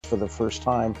for the first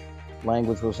time,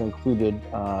 language was included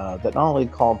that not only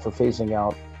called for phasing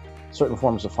out certain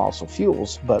forms of fossil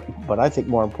fuels, but I think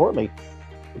more importantly,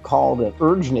 called and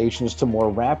urged nations to more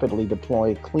rapidly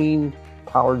deploy clean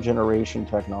power generation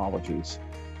technologies.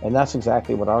 And that's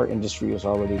exactly what our industry is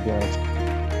already doing.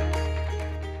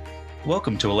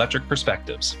 Welcome to Electric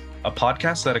Perspectives, a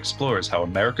podcast that explores how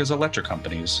America's electric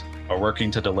companies are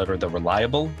working to deliver the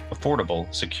reliable,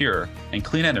 affordable, secure, and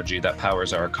clean energy that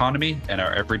powers our economy and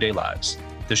our everyday lives.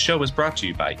 This show is brought to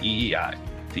you by EEI,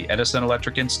 the Edison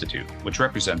Electric Institute, which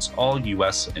represents all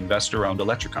U.S. investor-owned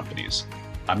electric companies.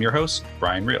 I'm your host,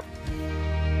 Brian Reel.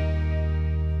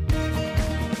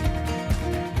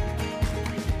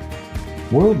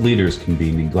 World leaders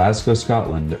convened in Glasgow,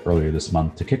 Scotland earlier this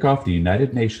month to kick off the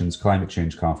United Nations Climate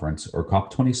Change Conference, or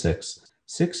COP26,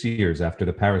 6 years after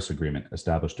the Paris Agreement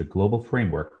established a global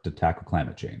framework to tackle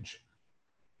climate change.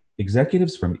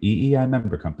 Executives from EEI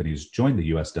member companies joined the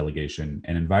U.S. delegation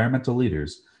and environmental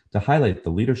leaders to highlight the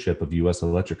leadership of U.S.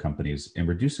 electric companies in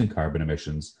reducing carbon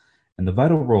emissions and the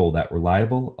vital role that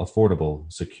reliable,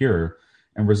 affordable, secure,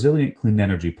 and resilient clean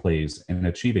energy plays in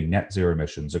achieving net zero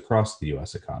emissions across the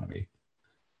U.S. economy.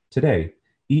 Today,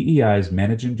 EEI's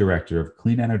Managing Director of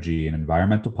Clean Energy and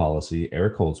Environmental Policy,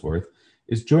 Eric Holdsworth,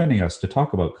 is joining us to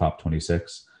talk about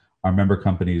COP26, our member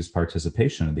companies'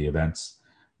 participation in the events,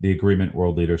 the agreement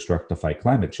world leaders struck to fight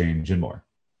climate change, and more.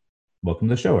 Welcome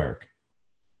to the show, Eric.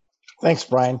 Thanks,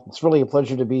 Brian. It's really a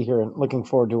pleasure to be here and looking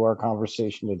forward to our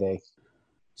conversation today.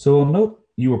 So I'll note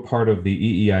you were part of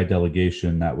the EEI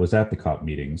delegation that was at the COP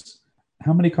meetings.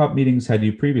 How many COP meetings had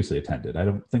you previously attended? I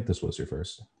don't think this was your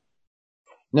first.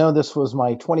 No, this was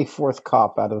my 24th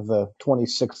COP out of the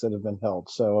 26 that have been held.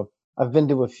 So I've been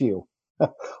to a few,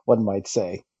 one might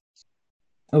say.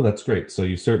 Oh, that's great. So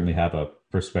you certainly have a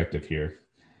perspective here.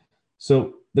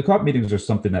 So the COP meetings are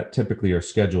something that typically are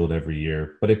scheduled every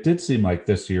year, but it did seem like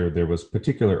this year there was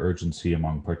particular urgency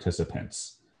among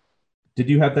participants. Did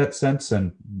you have that sense,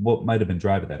 and what might have been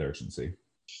driving that urgency?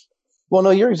 Well,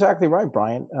 no, you're exactly right,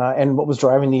 Brian. And what was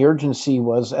driving the urgency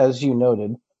was, as you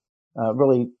noted,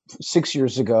 really 6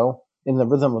 years ago, in the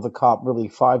rhythm of the COP, really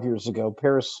 5 years ago,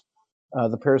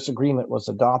 the Paris Agreement was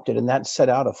adopted, and that set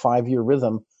out a 5-year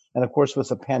rhythm. And of course, with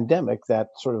the pandemic, that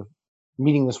sort of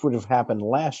meeting this would have happened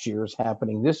last year is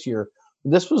happening this year.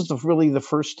 This was really the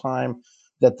first time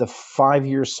that the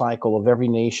 5-year cycle of every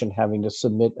nation having to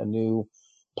submit a new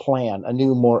plan, a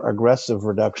new, more aggressive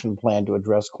reduction plan to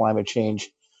address climate change,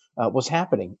 was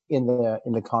happening in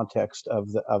the context of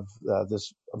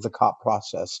the COP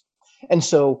process. And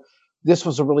so this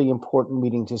was a really important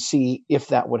meeting to see if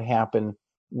that would happen,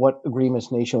 what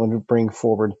agreements nation would bring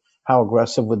forward, how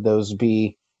aggressive would those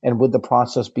be, and would the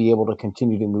process be able to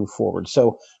continue to move forward.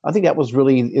 So I think that was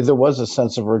really, there was a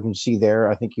sense of urgency there.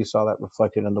 I think you saw that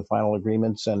reflected in the final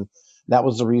agreements, and that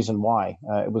was the reason why.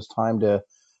 It was time to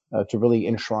really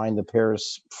enshrine the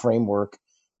Paris framework,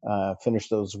 finish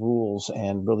those rules,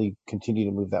 and really continue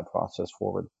to move that process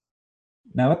forward.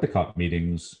 Now, at the COP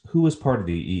meetings, who was part of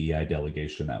the EEI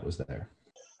delegation that was there?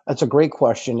 That's a great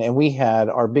question. And we had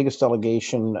our biggest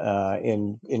delegation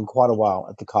in quite a while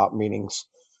at the COP meetings.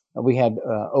 We had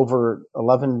over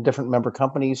 11 different member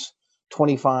companies,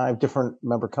 25 different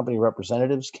member company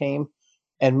representatives came.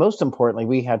 And most importantly,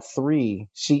 we had 3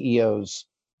 CEOs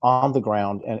on the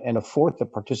ground and a fourth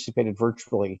that participated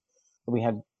virtually. We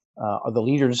had the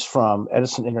leaders from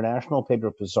Edison International,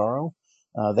 Pedro Pizarro,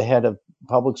 the head of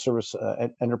Public Service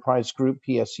Enterprise Group,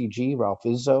 PSEG, Ralph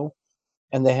Izzo,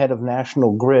 and the head of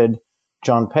National Grid,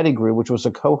 John Pettigrew, which was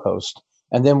a co-host.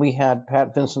 And then we had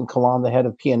Pat Vincent-Collawn, the head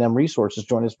of PNM Resources,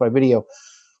 join us by video.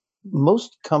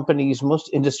 Most companies, most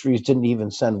industries didn't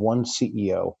even send one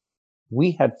CEO.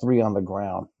 We had 3 on the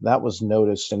ground. That was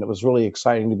noticed, and it was really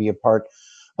exciting to be a part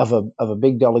of a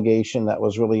big delegation that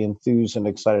was really enthused and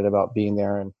excited about being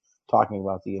there and talking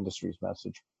about the industry's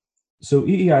message. So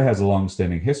EEI has a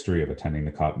long-standing history of attending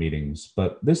the COP meetings,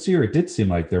 but this year it did seem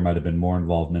like there might have been more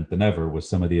involvement than ever with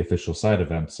some of the official side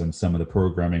events and some of the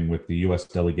programming with the U.S.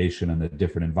 delegation and the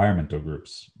different environmental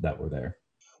groups that were there.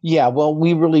 Yeah, well,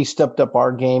 we really stepped up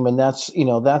our game, and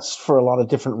that's for a lot of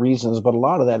different reasons, but a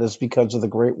lot of that is because of the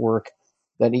great work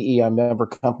that EEI member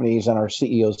companies and our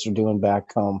CEOs are doing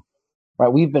back home.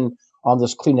 Right, we've been on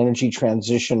this clean energy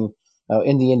transition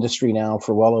in the industry now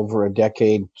for well over a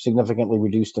decade, significantly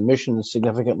reduced emissions,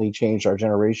 significantly changed our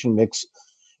generation mix.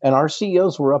 And our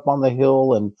CEOs were up on the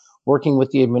Hill and working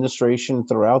with the administration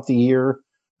throughout the year,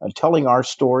 telling our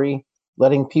story,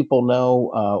 letting people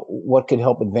know what could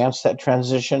help advance that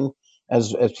transition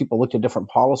as people looked at different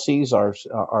policies, our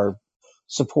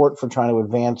support for trying to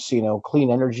advance,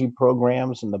 clean energy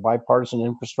programs and the bipartisan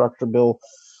infrastructure bill.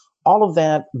 all of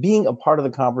that being a part of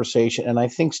the conversation, and I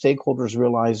think stakeholders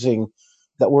realizing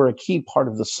that we're a key part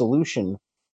of the solution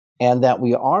and that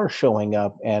we are showing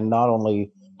up and not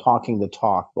only talking the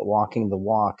talk, but walking the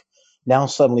walk. Now,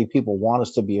 suddenly, people want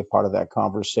us to be a part of that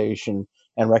conversation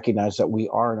and recognize that we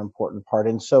are an important part.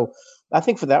 And so, I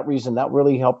think for that reason, that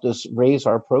really helped us raise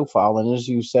our profile. And as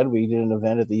you said, we did an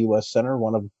event at the U.S. Center,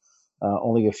 one of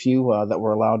only a few that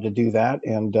were allowed to do that.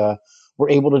 And we're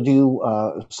able to do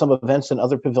some events in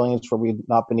other pavilions where we've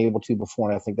not been able to before.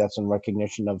 And I think that's in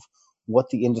recognition of what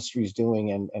the industry is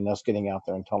doing and us getting out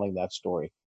there and telling that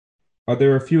story. Are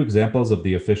there a few examples of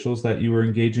the officials that you were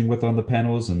engaging with on the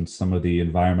panels and some of the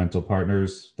environmental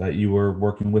partners that you were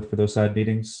working with for those side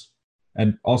meetings?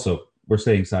 And also, we're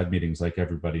saying side meetings like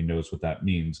everybody knows what that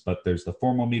means, but there's the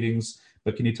formal meetings.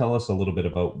 But can you tell us a little bit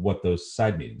about what those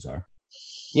side meetings are?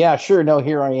 Yeah, sure. No,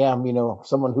 here I am.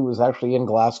 Someone who was actually in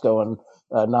Glasgow and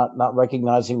not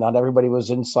recognizing not everybody was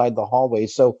inside the hallway.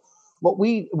 So what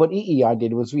EEI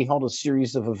did was we held a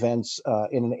series of events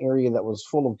in an area that was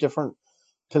full of different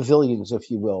pavilions,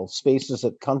 if you will, spaces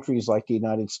that countries like the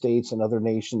United States and other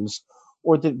nations,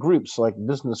 or that groups like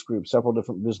business groups, several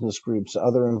different business groups,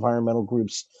 other environmental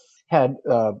groups had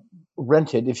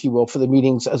rented, if you will, for the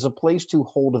meetings as a place to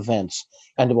hold events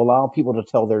and to allow people to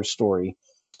tell their story.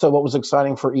 So what was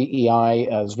exciting for EEI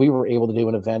as we were able to do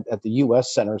an event at the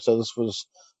U.S. Center. So this was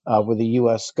where the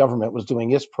U.S. government was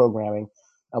doing its programming,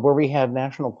 where we had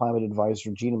National Climate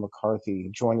Advisor Gina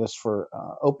McCarthy join us for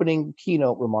opening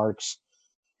keynote remarks,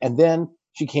 and then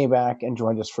she came back and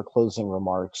joined us for closing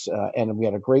remarks. And we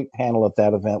had a great panel at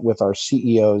that event with our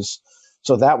CEOs.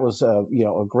 So that was a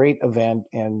great event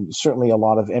and certainly a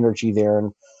lot of energy there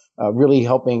and really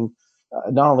helping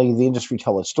not only the industry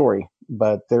tell its story,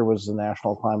 but there was the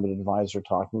National Climate Advisor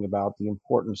talking about the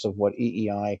importance of what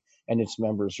EEI and its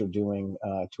members are doing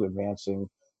to advancing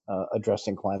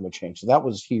addressing climate change. So that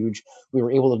was huge. We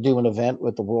were able to do an event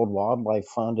with the World Wildlife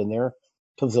Fund in their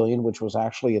pavilion, which was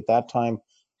actually at that time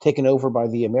taken over by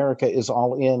the America is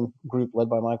All In group led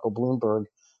by Michael Bloomberg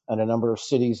and a number of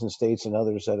cities and states and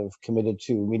others that have committed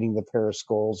to meeting the Paris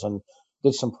goals and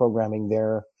did some programming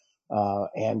there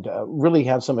and really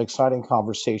had some exciting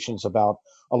conversations about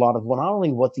a lot of not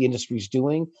only what the industry is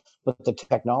doing, but the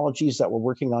technologies that we're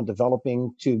working on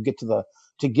developing to get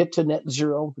to net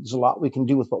zero. There's a lot we can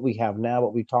do with what we have now,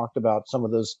 but we talked about some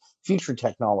of those future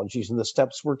technologies and the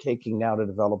steps we're taking now to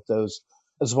develop those,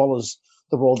 as well as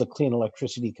the role that clean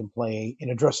electricity can play in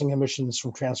addressing emissions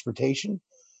from transportation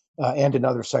and in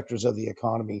other sectors of the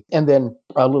economy. And then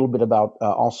a little bit about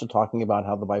also talking about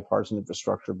how the bipartisan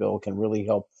infrastructure bill can really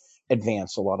help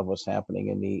advance a lot of what's happening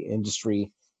in the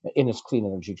industry in its clean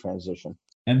energy transition.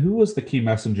 And who was the key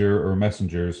messenger or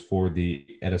messengers for the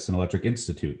Edison Electric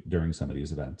Institute during some of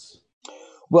these events?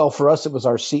 Well, for us, it was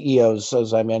our CEOs.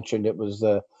 As I mentioned, it was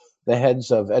the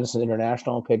heads of Edison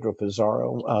International, Pedro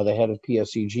Pizarro, the head of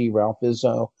PSEG, Ralph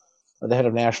Izzo, the head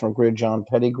of National Grid, John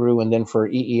Pettigrew, and then for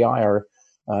EEI, our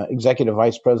Executive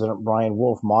Vice President, Brian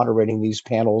Wolf, moderating these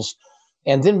panels.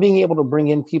 And then being able to bring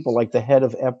in people like the head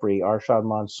of EPRI, Arshad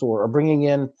Mansour, or bringing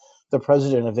in the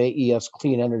president of AES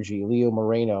Clean Energy, Leo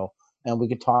Moreno. And we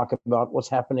could talk about what's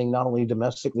happening not only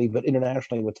domestically, but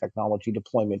internationally with technology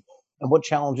deployment and what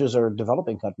challenges are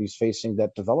developing countries facing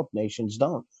that developed nations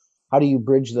don't. How do you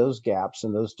bridge those gaps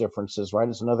and those differences, right?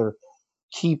 It's another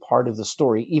key part of the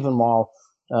story, even while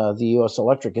the U.S.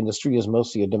 electric industry is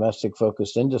mostly a domestic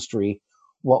focused industry.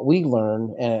 What we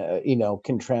learn,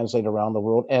 can translate around the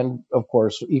world. And of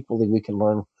course, equally, we can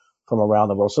learn from around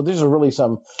the world. So these are really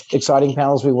some exciting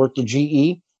panels. We worked with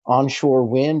GE onshore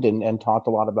wind and talked a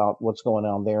lot about what's going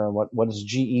on there and what is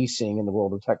GE seeing in the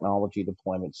world of technology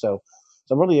deployment. So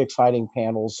some really exciting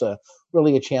panels,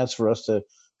 really a chance for us to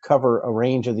cover a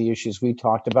range of the issues we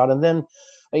talked about. And then,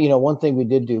 one thing we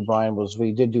did do, Brian, was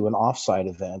we did do an offsite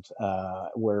event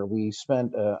where we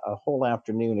spent a whole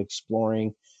afternoon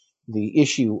exploring the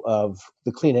issue of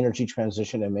the clean energy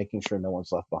transition and making sure no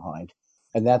one's left behind.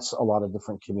 And that's a lot of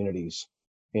different communities.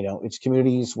 It's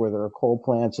communities where there are coal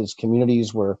plants, it's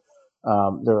communities where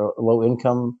there are low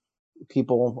income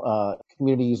people,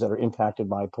 communities that are impacted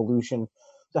by pollution.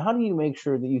 So how do you make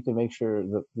sure that you can make sure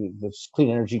that this clean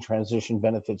energy transition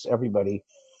benefits everybody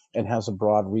and has a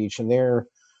broad reach? And there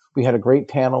we had a great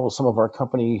panel with some of our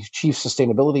company's chief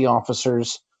sustainability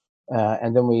officers.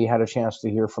 And then we had a chance to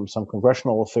hear from some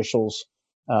congressional officials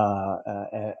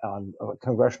on a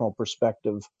congressional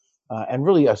perspective. And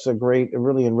really, it's a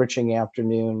really enriching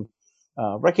afternoon,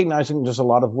 recognizing there's a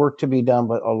lot of work to be done,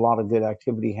 but a lot of good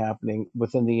activity happening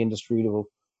within the industry to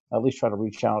at least try to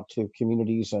reach out to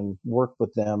communities and work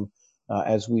with them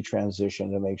as we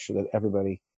transition to make sure that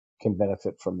everybody can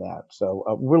benefit from that. So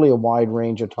really a wide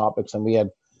range of topics, and we had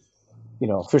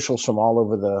officials from all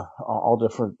over all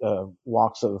different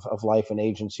walks of life and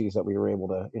agencies that we were able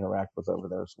to interact with over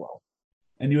there as well.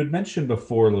 And you had mentioned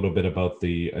before a little bit about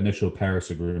the initial Paris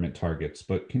Agreement targets,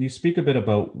 but can you speak a bit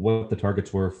about what the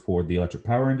targets were for the electric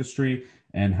power industry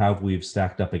and how we've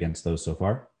stacked up against those so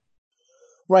far?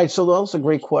 Right. So that's a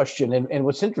great question. And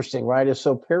what's interesting, right, is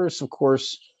so Paris, of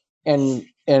course, and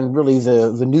really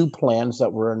the new plans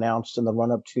that were announced in the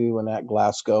run up to and at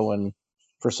Glasgow, and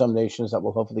for some nations that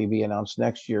will hopefully be announced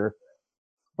next year,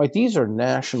 right? These are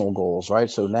national goals, right?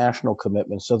 So national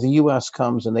commitments. So the U.S.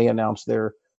 comes and they announce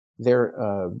their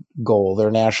goal,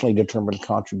 their nationally determined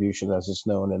contribution, as it's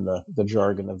known in the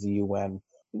jargon of the UN.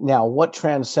 Now, what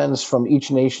transcends from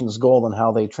each nation's goal and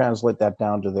how they translate that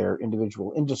down to their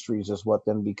individual industries is what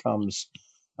then becomes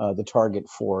the target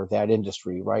for that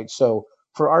industry, right? So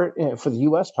for the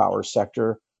U.S. power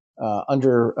sector,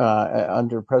 under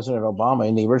President Obama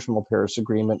in the original Paris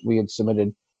Agreement, we had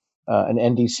submitted an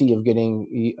NDC of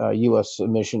getting U.S.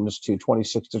 emissions to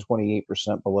 26 to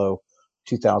 28% below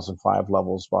 2005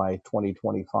 levels by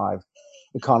 2025,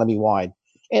 economy-wide.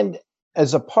 And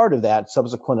as a part of that,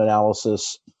 subsequent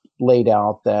analysis laid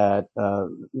out that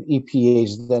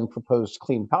EPA's then proposed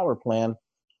Clean Power Plan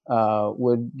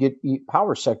would get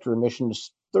power sector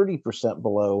emissions 30%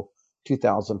 below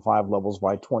 2005 levels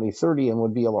by 2030 and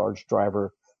would be a large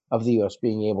driver of the U.S.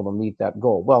 being able to meet that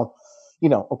goal. Well,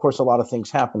 of course, a lot of things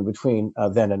happened between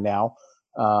then and now.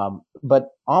 But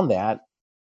on that,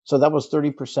 so that was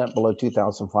 30% below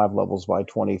 2005 levels by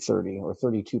 2030, or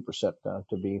 32%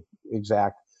 to be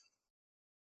exact.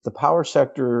 The power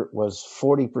sector was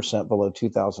 40% below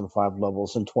 2005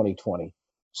 levels in 2020.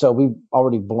 So we've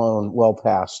already blown well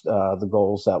past the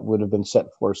goals that would have been set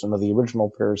for us under the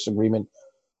original Paris Agreement.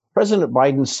 President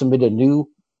Biden submitted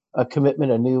a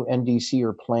commitment, a new NDC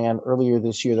or plan earlier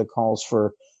this year that calls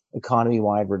for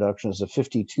economy-wide reductions of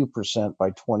 52%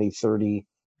 by 2030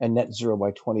 and net zero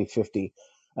by 2050.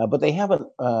 But they haven't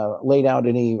laid out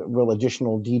any real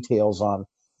additional details on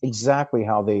exactly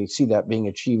how they see that being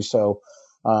achieved. So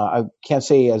I can't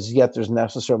say as yet there's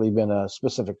necessarily been a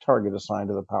specific target assigned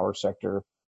to the power sector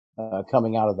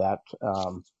coming out of that.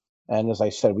 And as I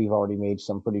said, we've already made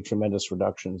some pretty tremendous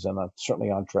reductions and are certainly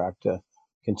on track to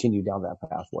continue down that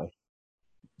pathway.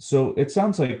 So it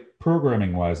sounds like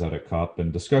programming wise out at COP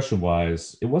and discussion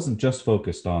wise, it wasn't just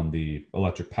focused on the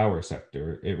electric power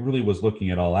sector. It really was looking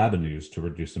at all avenues to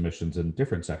reduce emissions in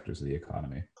different sectors of the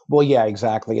economy. Well, yeah,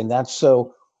 exactly. And that's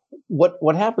so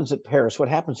what happens at Paris, what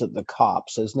happens at the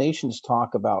COPs as nations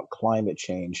talk about climate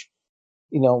change,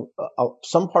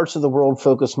 some parts of the world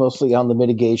focus mostly on the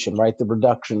mitigation, right? The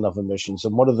reduction of emissions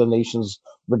and what are the nation's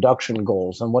reduction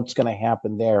goals and what's going to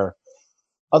happen there.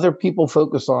 Other people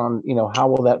focus on, how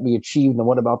will that be achieved and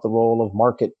what about the role of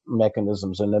market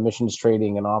mechanisms and emissions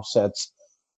trading and offsets.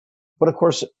 But of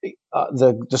course,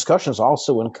 the discussions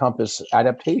also encompass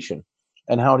adaptation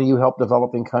and how do you help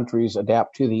developing countries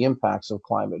adapt to the impacts of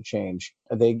climate change.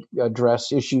 They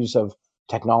address issues of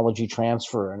technology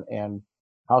transfer and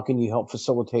how can you help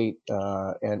facilitate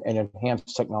and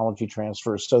enhance technology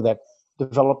transfers so that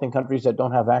developing countries that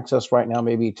don't have access right now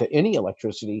maybe to any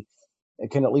electricity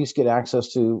can at least get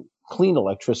access to clean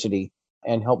electricity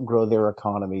and help grow their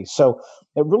economy. So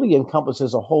it really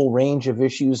encompasses a whole range of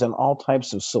issues and all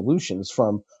types of solutions,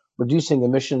 from reducing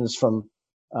emissions from,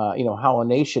 how a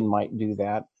nation might do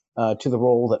that, to the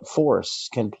role that forests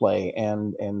can play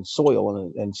and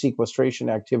soil and sequestration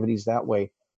activities that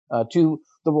way, to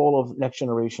the role of next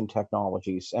generation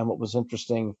technologies. And what was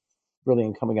interesting really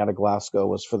in coming out of Glasgow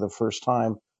was for the first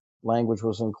time, language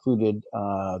was included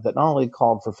that not only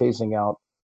called for phasing out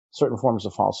certain forms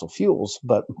of fossil fuels,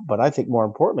 but I think more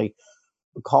importantly,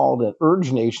 called and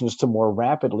urged nations to more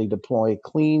rapidly deploy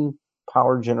clean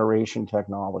power generation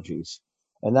technologies.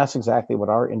 And that's exactly what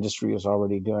our industry is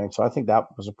already doing. So I think that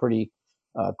was a pretty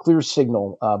clear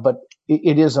signal, but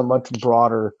it is a much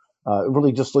broader, it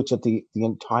really just looks at the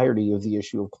entirety of the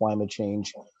issue of climate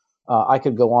change. I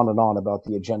could go on and on about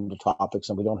the agenda topics,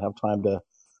 and we don't have time to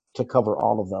cover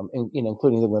all of them,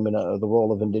 including the women, the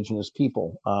role of indigenous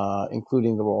people,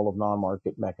 including the role of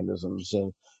non-market mechanisms,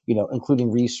 and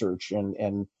including research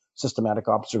and systematic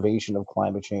observation of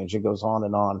climate change. It goes on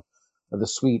and on. The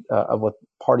suite of what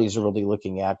parties are really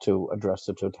looking at to address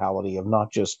the totality of not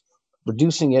just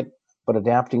reducing it, but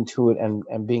adapting to it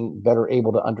and being better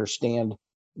able to understand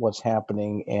what's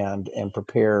happening and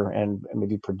prepare and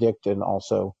maybe predict, and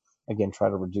also again try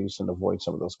to reduce and avoid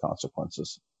some of those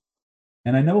consequences.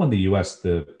 And I know in the US,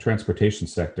 the transportation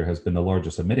sector has been the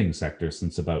largest emitting sector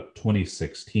since about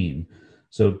 2016.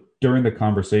 So during the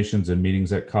conversations and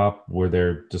meetings at COP, were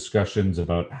there discussions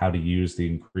about how to use the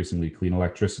increasingly clean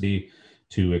electricity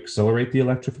to accelerate the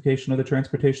electrification of the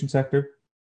transportation sector?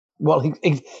 Well,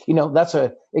 that's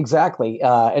exactly.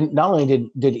 And not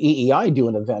only did EEI do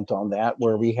an event on that,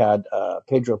 where we had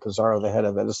Pedro Pizarro, the head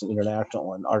of Edison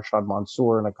International, and Arshad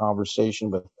Mansour in a conversation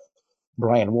with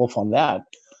Brian Wolf on that.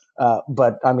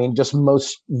 But I mean, just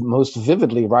most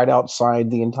vividly, right outside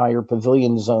the entire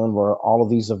pavilion zone where all of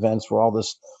these events, where all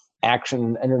this action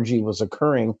and energy was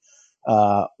occurring,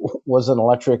 was an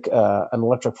electric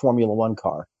Formula One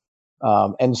car.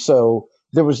 And so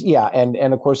there was, yeah,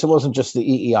 and of course it wasn't just the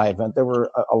EEI event. There were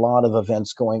a lot of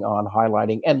events going on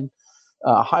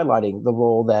highlighting the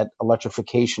role that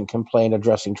electrification can play in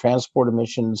addressing transport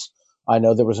emissions. I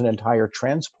know there was an entire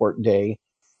transport day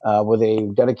where they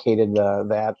dedicated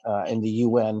that in the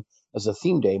UN as a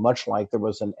theme day, much like there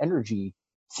was an energy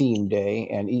theme day,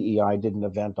 and EEI did an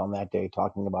event on that day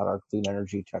talking about our clean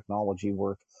energy technology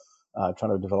work,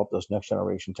 trying to develop those next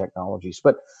generation technologies.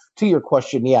 But to your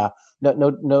question, yeah,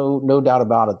 no doubt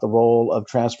about it. The role of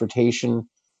transportation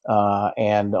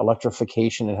and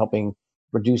electrification and helping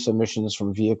reduce emissions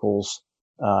from vehicles,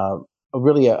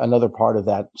 really another part of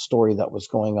that story that was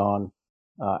going on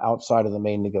outside of the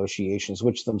main negotiations,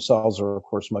 which themselves are, of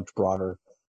course, much broader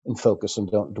in focus and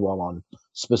don't dwell on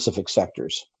specific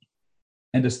sectors.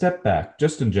 And to step back,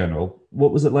 just in general,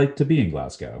 what was it like to be in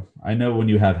Glasgow? I know when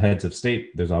you have heads of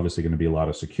state, there's obviously going to be a lot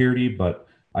of security, but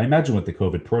I imagine with the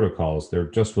COVID protocols, there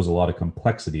just was a lot of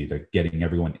complexity to getting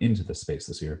everyone into the space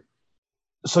this year.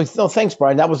 So, no, thanks,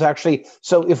 Brian. That was actually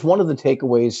so. If one of the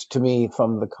takeaways to me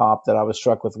from the COP that I was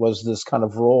struck with was this kind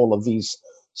of role of these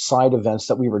side events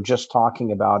that we were just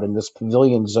talking about in this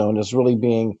pavilion zone as really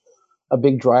being a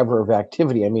big driver of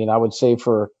activity. I mean, I would say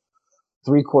for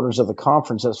three-quarters of the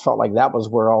conference, it felt like that was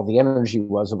where all the energy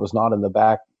was. It was not in the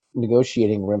back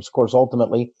negotiating rooms. Of course,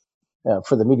 ultimately,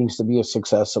 for the meetings to be a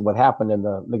success, so what happened in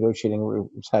the negotiating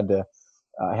rooms had to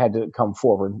come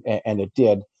forward, and it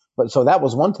did. But so that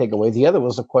was one takeaway. The other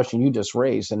was a question you just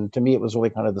raised, and to me, it was really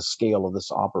kind of the scale of this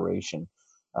operation,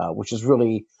 which is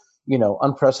really,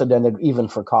 unprecedented even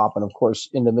for COP, and of course,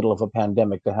 in the middle of a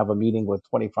pandemic, to have a meeting with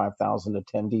 25,000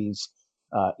 attendees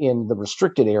in the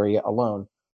restricted area alone,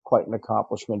 quite an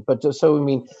accomplishment. But so, I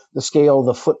mean, the scale,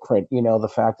 the footprint,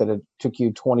 the fact that it took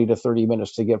you 20 to 30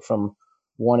 minutes to get from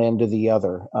one end to the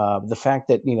other, the fact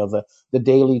that, the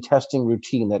daily testing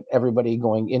routine that everybody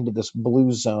going into this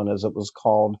blue zone, as it was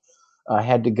called,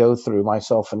 had to go through,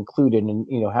 myself included, and,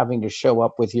 having to show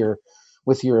up with your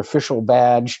official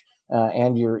badge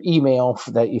and your email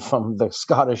from the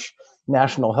Scottish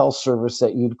National Health Service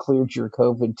that you'd cleared your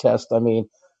COVID test. I mean,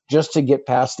 just to get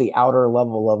past the outer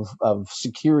level of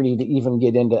security to even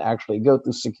get into actually go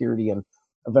through security and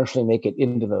eventually make it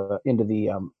into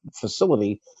the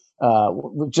facility,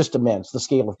 just immense. The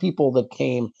scale of people that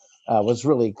came was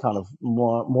really kind of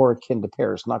more akin to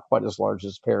Paris, not quite as large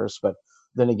as Paris, but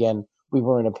then again, we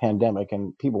were in a pandemic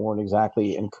and people weren't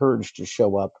exactly encouraged to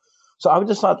show up. So I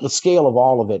just thought the scale of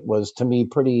all of it was, to me,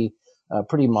 pretty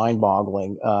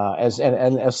mind-boggling.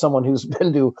 As someone who's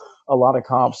been to a lot of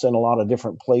COPs in a lot of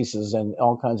different places and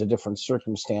all kinds of different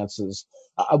circumstances,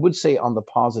 I would say on the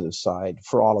positive side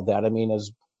for all of that. I mean,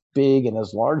 as big and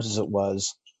as large as it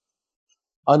was,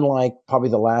 unlike probably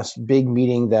the last big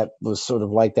meeting that was sort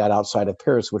of like that outside of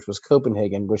Paris, which was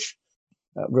Copenhagen, which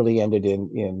really ended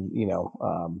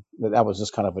that was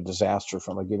just kind of a disaster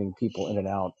from getting people in and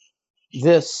out.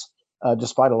 This,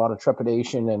 despite a lot of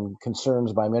trepidation and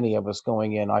concerns by many of us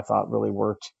going in, I thought really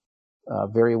worked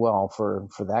very well for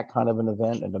that kind of an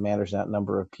event and to manage that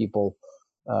number of people.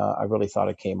 I really thought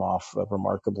it came off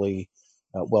remarkably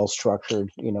well structured,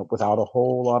 without a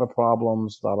whole lot of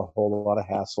problems, without a whole lot of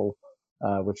hassle,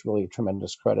 which really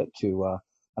tremendous credit to,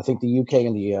 I think, the UK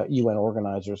and the UN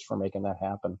organizers for making that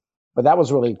happen. But that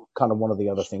was really kind of one of the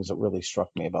other things that really struck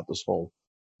me about the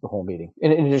whole meeting,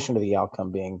 in addition to the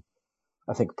outcome being,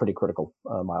 I think, a pretty critical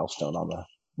milestone on the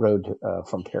road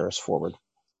from Paris forward.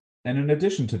 And in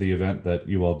addition to the event that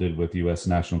you all did with U.S.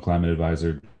 National Climate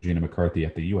Advisor Gina McCarthy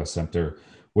at the U.S. Center,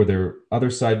 were there other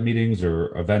side meetings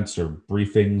or events or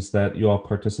briefings that you all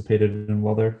participated in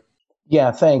while there?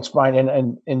 Yeah, thanks,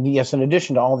 Brian. And yes, in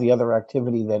addition to all the other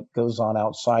activity that goes on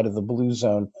outside of the blue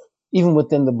zone, even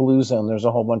within the blue zone, there's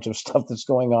a whole bunch of stuff that's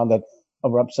going on that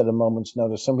erupts at a moment's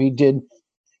notice. And we did,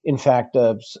 in fact,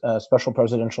 Special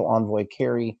Presidential Envoy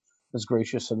Kerry was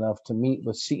gracious enough to meet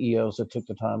with CEOs that took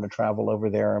the time to travel over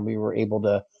there, and we were able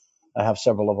to have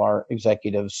several of our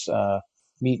executives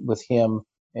meet with him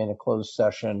in a closed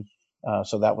session.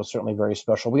 So that was certainly very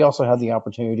special. We also had the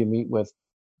opportunity to meet with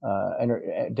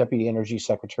Deputy Energy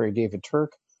Secretary David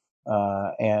Turk,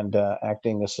 and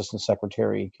Acting Assistant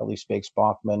Secretary Kelly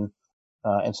Spakes-Bachman,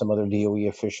 and some other DOE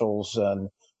officials. And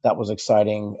that was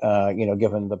exciting,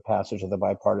 given the passage of the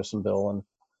bipartisan bill. And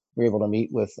we were able to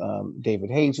meet with David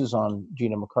Hayes, who's on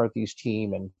Gina McCarthy's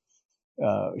team, and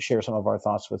share some of our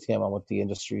thoughts with him on what the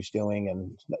industry is doing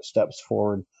and steps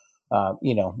forward.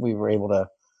 We were able to,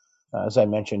 as I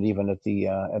mentioned, even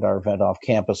at our event off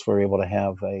campus, we were able to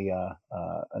have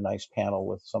a nice panel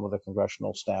with some of the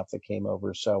congressional staff that came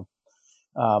over. So,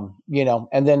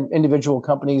 and then individual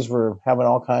companies were having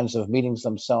all kinds of meetings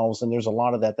themselves, and there's a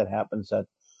lot of that happens at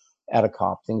a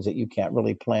COP, things that you can't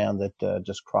really plan that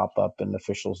just crop up, and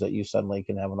officials that you suddenly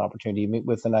can have an opportunity to meet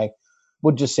with. And I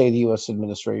would just say the U.S.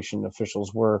 administration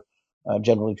officials were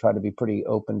generally try to be pretty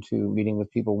open to meeting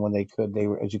with people when they could. They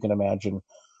were, as you can imagine,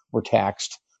 were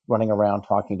taxed running around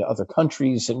talking to other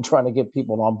countries and trying to get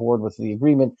people on board with the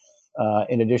agreement,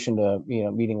 in addition to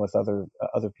meeting with other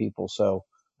people. So,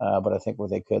 but I think where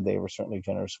they could, they were certainly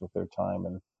generous with their time.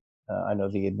 And I know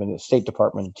the State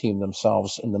Department team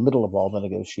themselves, in the middle of all the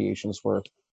negotiations, were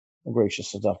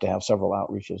gracious enough to have several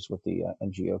outreaches with the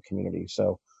NGO community.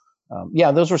 So,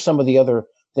 those were some of the other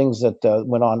things that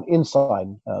went on inside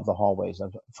the hallways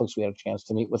of folks we had a chance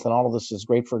to meet with. And all of this is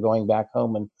great for going back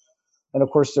home. And of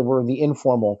course, there were the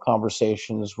informal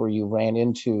conversations where you ran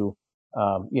into,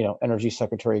 Energy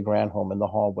Secretary Granholm in the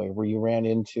hallway, where you ran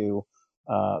into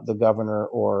the governor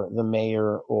or the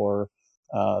mayor or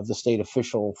the state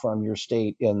official from your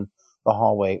state in the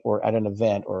hallway, or at an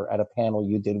event or at a panel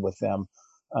you did with them.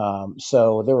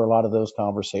 So there were a lot of those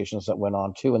conversations that went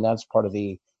on too, and that's part of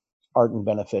the art and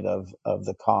benefit of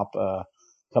the COP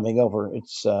coming over.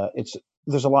 It's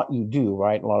there's a lot you do,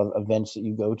 right? A lot of events that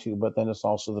you go to, but then it's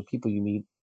also the people you meet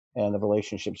and the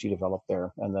relationships you develop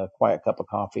there, and the quiet cup of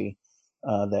coffee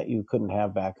that you couldn't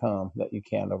have back home that you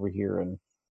can over here. And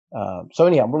so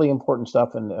anyhow, really important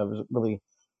stuff, and it was really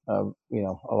a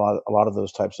lot of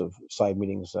those types of side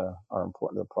meetings are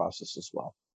important to the process as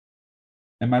well.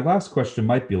 And my last question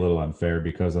might be a little unfair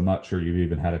because I'm not sure you've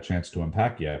even had a chance to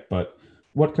unpack yet, but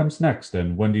what comes next,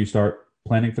 and when do you start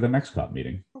planning for the next COP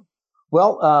meeting?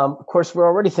 Well, of course, we're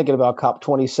already thinking about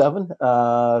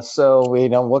COP27. So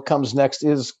what comes next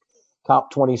is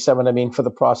COP27. I mean, for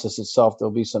the process itself,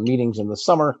 there'll be some meetings in the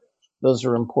summer. Those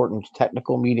are important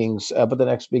technical meetings, but the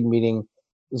next big meeting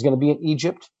is going to be in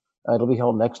Egypt. It'll be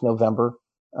held next November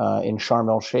in Sharm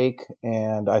el Sheikh,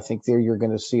 and I think there you're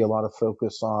going to see a lot of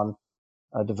focus on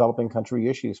developing country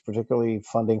issues, particularly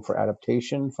funding for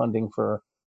adaptation, funding for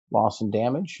loss and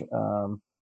damage,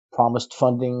 promised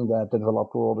funding that the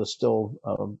developed world is still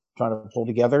trying to pull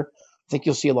together. I think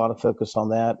you'll see a lot of focus on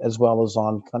that, as well as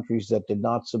on countries that did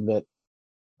not submit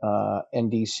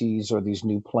NDCs or these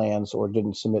new plans, or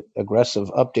didn't submit aggressive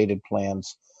updated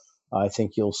plans. I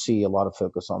think you'll see a lot of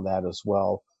focus on that as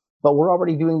well. But we're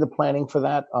already doing the planning for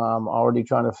that, already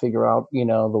trying to figure out,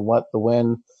 the what, the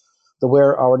when, the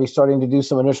where, already starting to do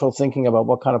some initial thinking about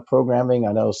what kind of programming.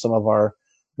 I know some of our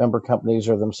member companies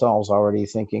are themselves already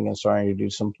thinking and starting to do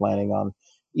some planning on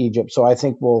Egypt. So I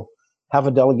think we'll have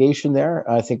a delegation there.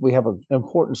 I think we have an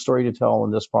important story to tell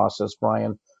in this process,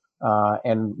 Brian.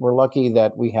 And we're lucky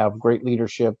that we have great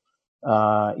leadership,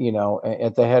 at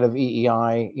the head of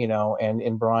EEI, and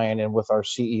in Brian, and with our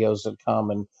CEOs that come,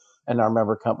 and our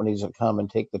member companies that come and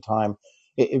take the time.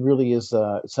 It really is,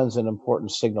 it sends an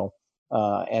important signal.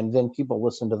 And then people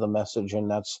listen to the message,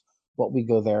 and that's what we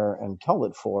go there and tell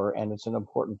it for. And it's an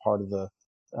important part of the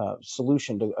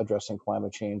solution to addressing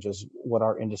climate change, is what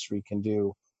our industry can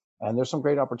do. And there's some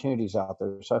great opportunities out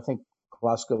there. So I think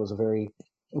Glasgow was a very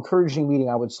encouraging meeting,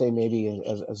 I would say, maybe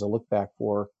as a look back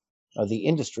for the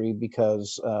industry,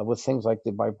 because with things like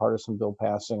the bipartisan bill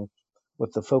passing,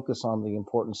 with the focus on the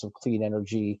importance of clean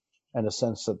energy and a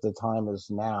sense that the time is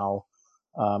now,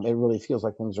 it really feels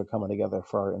like things are coming together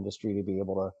for our industry to be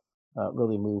able to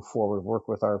really move forward, work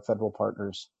with our federal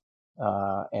partners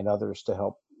and others to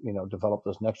help, develop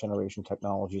those next generation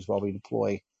technologies while we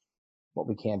deploy what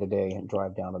we can today and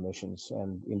drive down emissions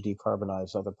and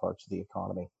decarbonize other parts of the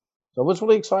economy. So it was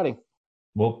really exciting.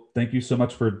 Well, thank you so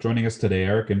much for joining us today,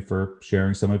 Eric, and for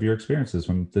sharing some of your experiences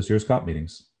from this year's COP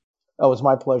meetings. Oh, it's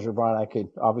my pleasure, Brian. I could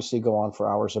obviously go on for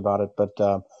hours about it, but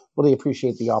really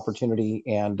appreciate the opportunity.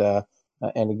 And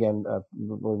again,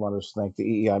 really want to thank the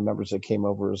EEI members that came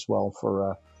over as well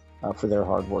for their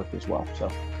hard work as well. So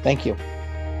thank you.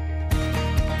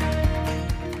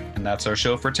 And that's our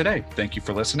show for today. Thank you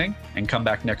for listening, and come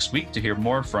back next week to hear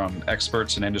more from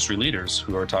experts and industry leaders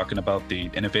who are talking about the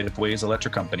innovative ways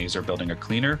electric companies are building a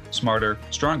cleaner, smarter,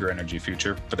 stronger energy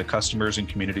future for the customers and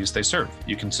communities they serve.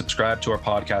 You can subscribe to our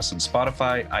podcast on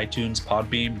Spotify, iTunes,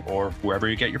 Podbean, or wherever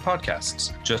you get your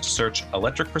podcasts. Just search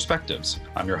Electric Perspectives.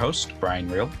 I'm your host, Brian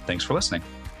Reel. Thanks for listening.